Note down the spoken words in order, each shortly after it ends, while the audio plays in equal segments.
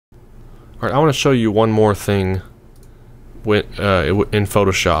Alright, I want to show you one more thing with, in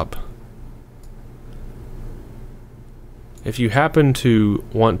Photoshop. If you happen to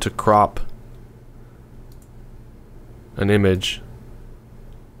want to crop an image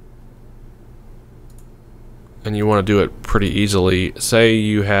and you want to do it pretty easily, say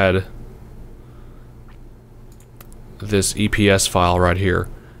you had this EPS file right here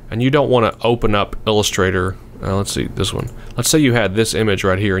and you don't want to open up Illustrator. Let's see this one. Let's say you had this image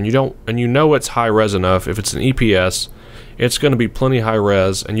right here and you know it's high res enough. If it's an EPS, it's going to be plenty high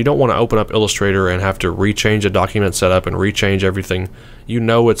res, and you don't want to open up Illustrator and have to rechange a document setup and rechange everything. You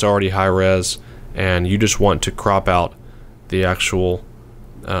know it's already high res and you just want to crop out the actual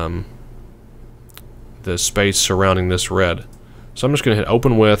the space surrounding this red. So I'm just going to hit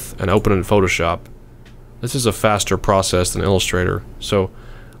open with and open in Photoshop. This is a faster process than Illustrator, so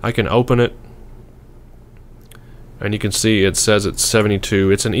I can open it and you can see it says it's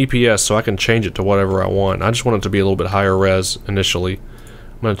 72. It's an EPS, so I can change it to whatever I want. I just want it to be a little bit higher res initially.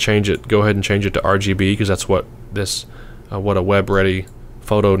 I'm going to change it, go ahead and change it to RGB, because that's what this what a web ready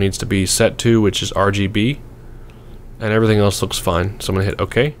photo needs to be set to, which is RGB, and everything else looks fine. So I'm going to hit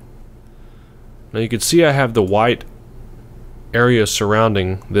OK. Now you can see I have the white area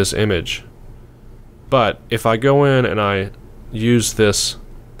surrounding this image, but if I go in and I use this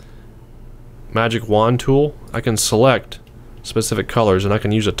magic wand tool, I can select specific colors and I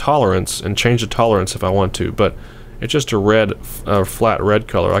can use a tolerance and change the tolerance if I want to, but it's just a red, flat red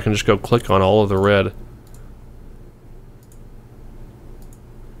color. I can just go click on all of the red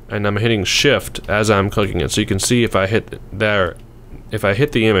and I'm hitting shift as I'm clicking it, so you can see if I hit there, if I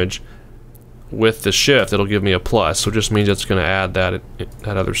hit the image with the shift, it'll give me a plus, so it just means it's going to add that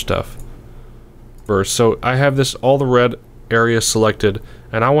other stuff. So I have this, all the red area selected,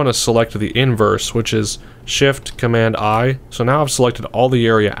 and I want to select the inverse, which is Shift Command I. So now I've selected all the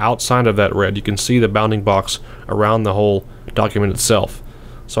area outside of that red. You can see the bounding box around the whole document itself.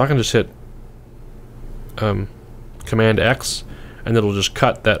 So I can just hit Command X and it'll just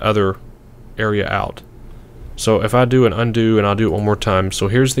cut that other area out. So if I do an undo, and I'll do it one more time. So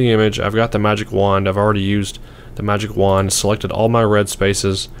here's the image. I've got the magic wand. I've already used the magic wand, selected all my red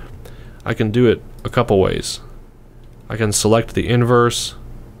spaces. I can do it a couple ways. I can select the inverse.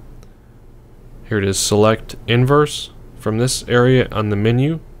 Here it is, select inverse from this area on the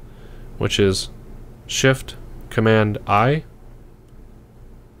menu, which is Shift Command I.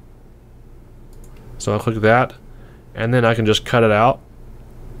 So I'll click that, and then I can just cut it out,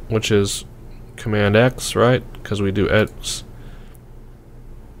 which is Command X, right? Because we do X.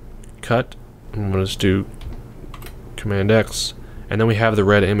 Cut. I'm going to just do Command X, and then we have the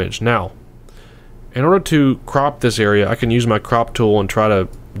red image. Now, in order to crop this area, I can use my crop tool and try to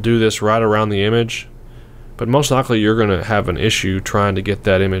do this right around the image, but most likely you're going to have an issue trying to get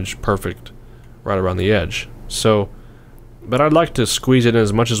that image perfect right around the edge. So, but I'd like to squeeze it in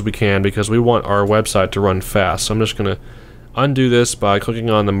as much as we can because we want our website to run fast. So I'm just going to undo this by clicking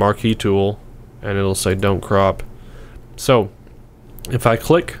on the marquee tool, and it'll say don't crop. So if I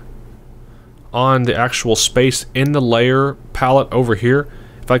click on the actual space in the layer palette over here,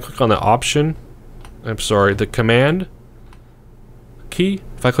 if I click on the option, the command key,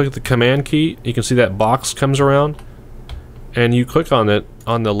 if I click the command key, you can see that box comes around, and you click on it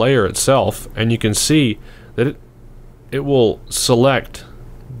on the layer itself, and you can see that it will select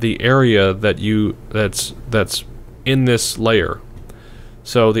the area that's in this layer.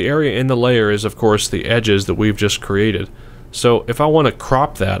 So the area in the layer is of course the edges that we've just created. So if I want to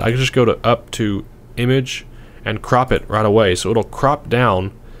crop that, I can just go up to image and crop it right away. So it'll crop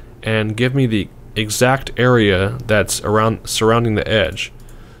down and give me the exact area that's surrounding the edge.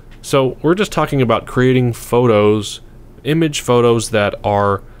 So we're just talking about creating photos, image photos that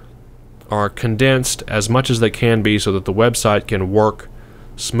are condensed as much as they can be so that the website can work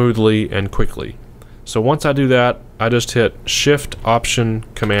smoothly and quickly. So once I do that, I just hit Shift Option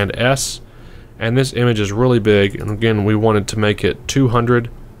Command S, and this image is really big, and again we wanted to make it 200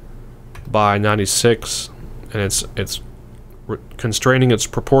 by 96, and it's constraining its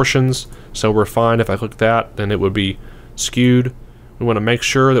proportions, so we're fine. If I click that, then it would be skewed. We want to make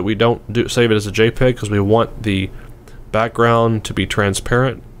sure that we don't save it as a JPEG because we want the background to be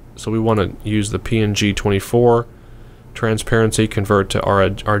transparent, so we want to use the PNG 24 transparency, convert to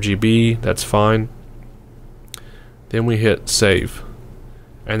RGB. That's fine. Then we hit save,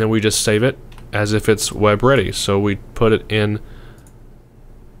 and then we just save it as if it's web ready. So we put it in,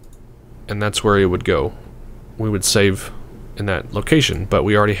 and that's where it would go. We would save in that location, but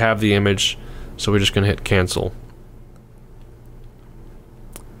we already have the image, so we're just going to hit cancel.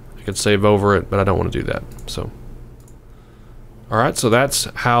 I could save over it, but I don't want to do that. So Alright, so that's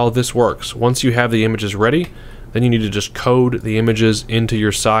how this works. Once you have the images ready, then you need to just code the images into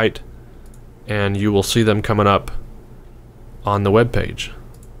your site, and you will see them coming up on the web page.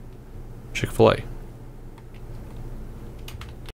 Chick-fil-A.